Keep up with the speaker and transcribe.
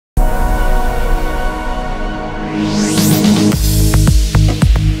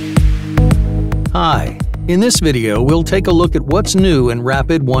In this video, we'll take a look at what's new in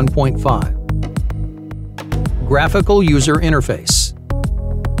Rapid 1.5. Graphical User Interface.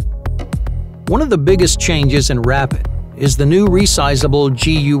 One of the biggest changes in Rapid is the new resizable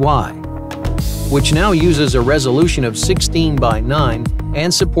GUI, which now uses a resolution of 16 by 9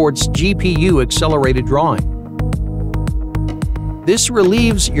 and supports GPU accelerated drawing. This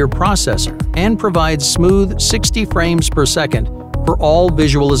relieves your processor and provides smooth 60 frames per second for all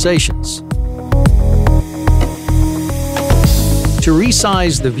visualizations. To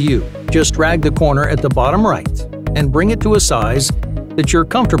resize the view, just drag the corner at the bottom right and bring it to a size that you're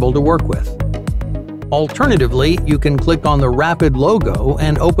comfortable to work with. Alternatively, you can click on the Rapid logo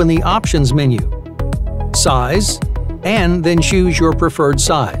and open the Options menu, Size, and then choose your preferred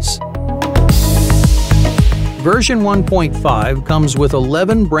size. Version 1.5 comes with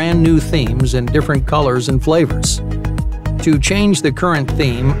 11 brand new themes in different colors and flavors. To change the current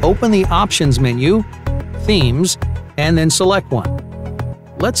theme, open the Options menu, Themes, and then select one.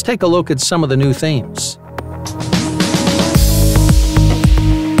 Let's take a look at some of the new themes.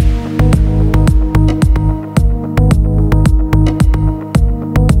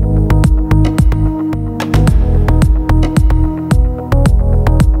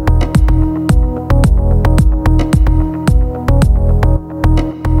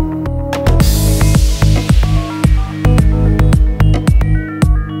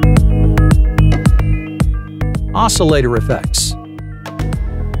 Oscillator Effects.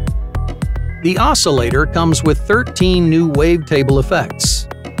 The Oscillator comes with 13 new wavetable effects.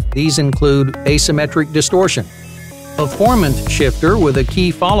 These include asymmetric distortion, a formant shifter with a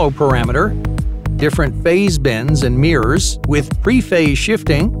key follow parameter, different phase bends and mirrors with pre-phase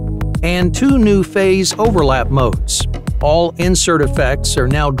shifting, and 2 new phase overlap modes. All insert effects are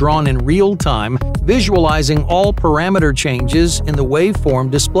now drawn in real time, visualizing all parameter changes in the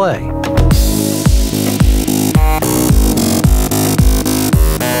waveform display.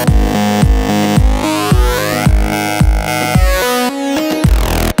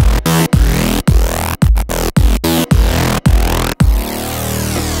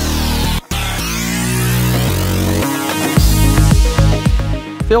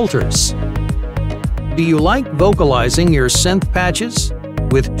 Filters. Do you like vocalizing your synth patches?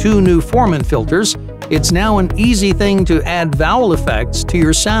 With 2 new formant filters, it's now an easy thing to add vowel effects to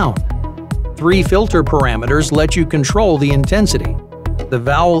your sound. 3 filter parameters let you control the intensity, the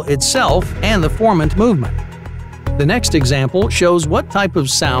vowel itself, and the formant movement. The next example shows what type of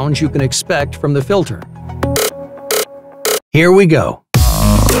sounds you can expect from the filter. Here we go.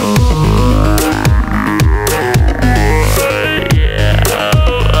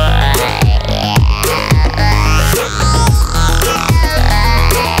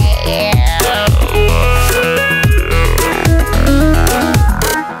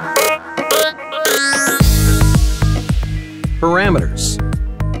 Parameters.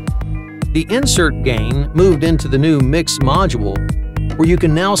 The insert gain moved into the new Mix module, where you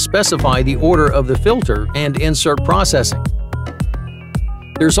can now specify the order of the filter and insert processing.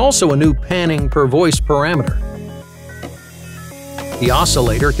 There's also a new panning per voice parameter. The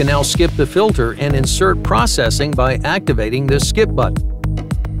oscillator can now skip the filter and insert processing by activating the skip button.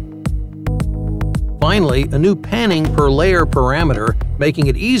 Finally, a new panning per layer parameter, making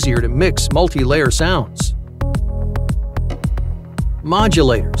it easier to mix multi-layer sounds.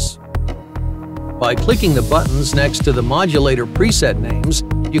 Modulators. By clicking the buttons next to the modulator preset names,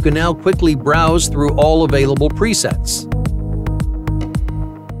 you can now quickly browse through all available presets.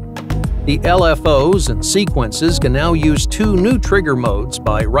 The LFOs and sequences can now use 2 new trigger modes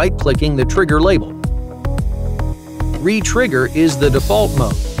by right-clicking the trigger label. Re-trigger is the default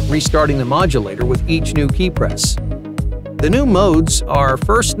mode, restarting the modulator with each new key press. The new modes are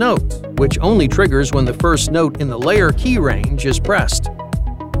First Note, which only triggers when the first note in the layer key range is pressed.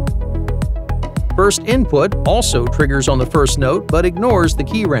 First Input also triggers on the first note but ignores the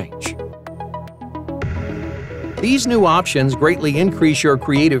key range. These new options greatly increase your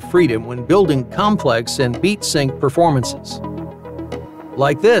creative freedom when building complex and beat sync performances.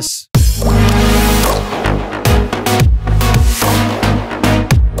 Like this.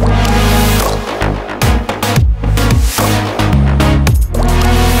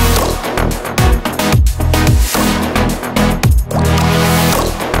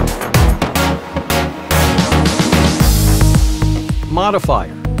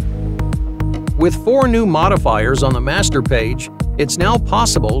 Modifier. With 4 new modifiers on the master page, it's now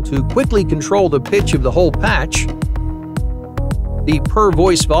possible to quickly control the pitch of the whole patch, the per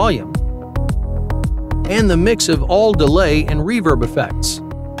voice volume, and the mix of all delay and reverb effects.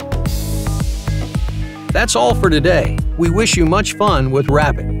 That's all for today. We wish you much fun with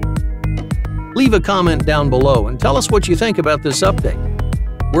Rapid. Leave a comment down below and tell us what you think about this update.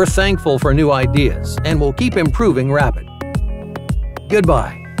 We're thankful for new ideas and will keep improving Rapid.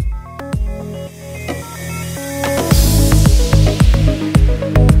 Goodbye.